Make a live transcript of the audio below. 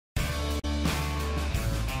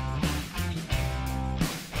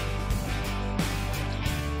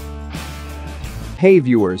Hey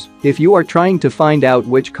viewers, if you are trying to find out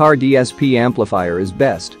which Car DSP amplifier is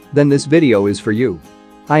best, then this video is for you.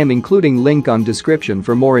 I am including link on description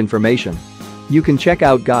for more information. You can check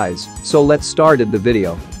out guys, so let's start at the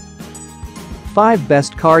video. 5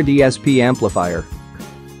 Best Car DSP Amplifier.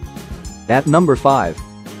 At number 5.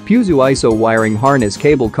 Puzu Iso Wiring Harness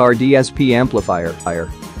Cable Car DSP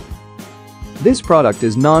Amplifier. This product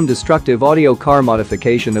is non-destructive audio car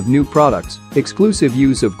modification of new products, exclusive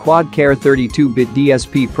use of quad-core 32-bit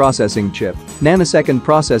DSP processing chip, nanosecond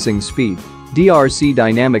processing speed, DRC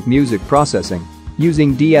dynamic music processing,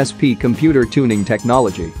 using DSP computer tuning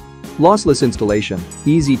technology. Lossless installation,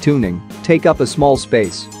 easy tuning, take up a small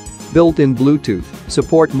space. Built-in Bluetooth,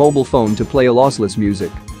 support mobile phone to play a lossless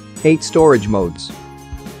music. 8 storage modes.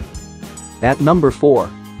 At number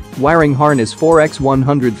 4. Wiring Harness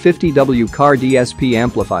 4X150W Car DSP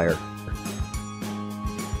Amplifier.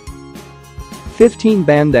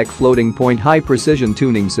 15-band DEC floating point high precision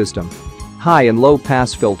tuning system. High and low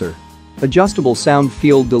pass filter. Adjustable sound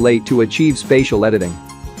field delay to achieve spatial editing.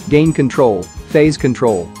 Gain control, phase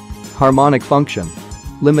control. Harmonic function.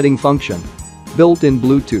 Limiting function. Built-in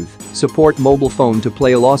Bluetooth, support mobile phone to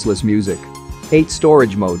play lossless music. 8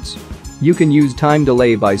 storage modes. You can use time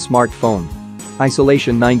delay by smartphone.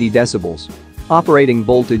 Isolation 90 decibels. Operating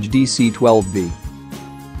voltage DC 12V.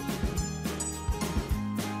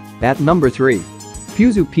 At number 3.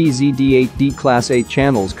 PUZU PZ-D8 D Class 8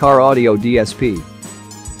 channels Car Audio DSP.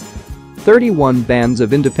 31 bands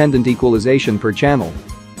of independent equalization per channel.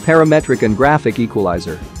 Parametric and graphic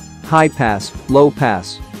equalizer. High pass, low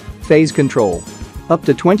pass. Phase control. Up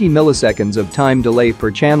to 20 milliseconds of time delay per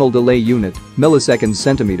channel delay unit, milliseconds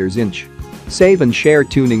centimeters inch. Save and share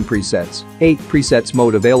tuning presets, 8 presets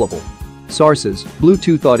mode available. Sources,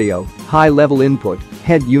 Bluetooth audio, high-level input,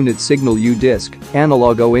 head unit signal U-disc,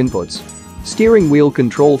 analog O inputs. Steering wheel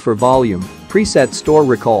control for volume, preset store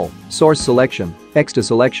recall, source selection, extra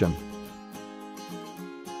selection.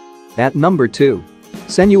 At number 2.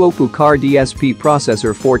 Sennuopu Car DSP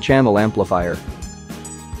Processor 4-channel amplifier.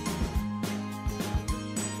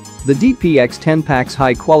 The DPX10 packs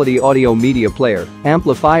high-quality audio media player,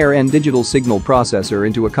 amplifier and digital signal processor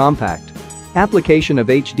into a compact application of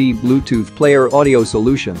HD Bluetooth player audio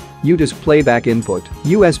solution, UDisc playback input,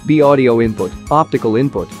 USB audio input, optical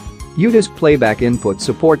input. UDisc playback input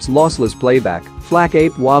supports lossless playback, FLAC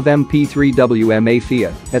APE WAV MP3 WMA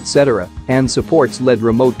FIA, etc., and supports LED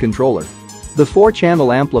remote controller. The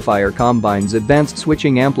 4-channel amplifier combines advanced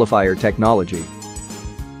switching amplifier technology.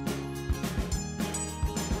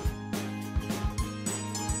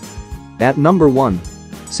 At number 1.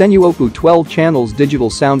 Senuopu 12 channels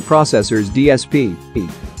digital sound processors DSP.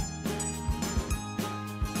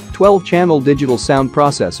 12-channel digital sound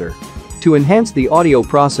processor. To enhance the audio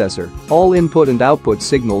processor, all input and output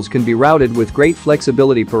signals can be routed with great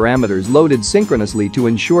flexibility, parameters loaded synchronously to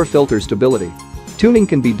ensure filter stability. Tuning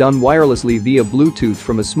can be done wirelessly via Bluetooth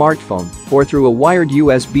from a smartphone or through a wired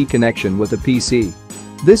USB connection with a PC.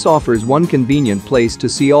 This offers one convenient place to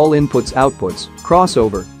see all inputs, outputs,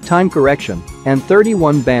 crossover, time correction, and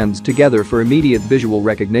 31 bands together for immediate visual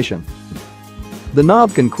recognition. The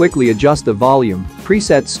knob can quickly adjust the volume,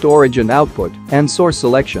 preset storage and output, and source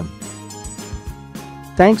selection.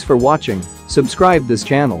 Thanks for watching. Subscribe this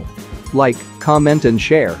channel. Like, comment and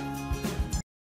share.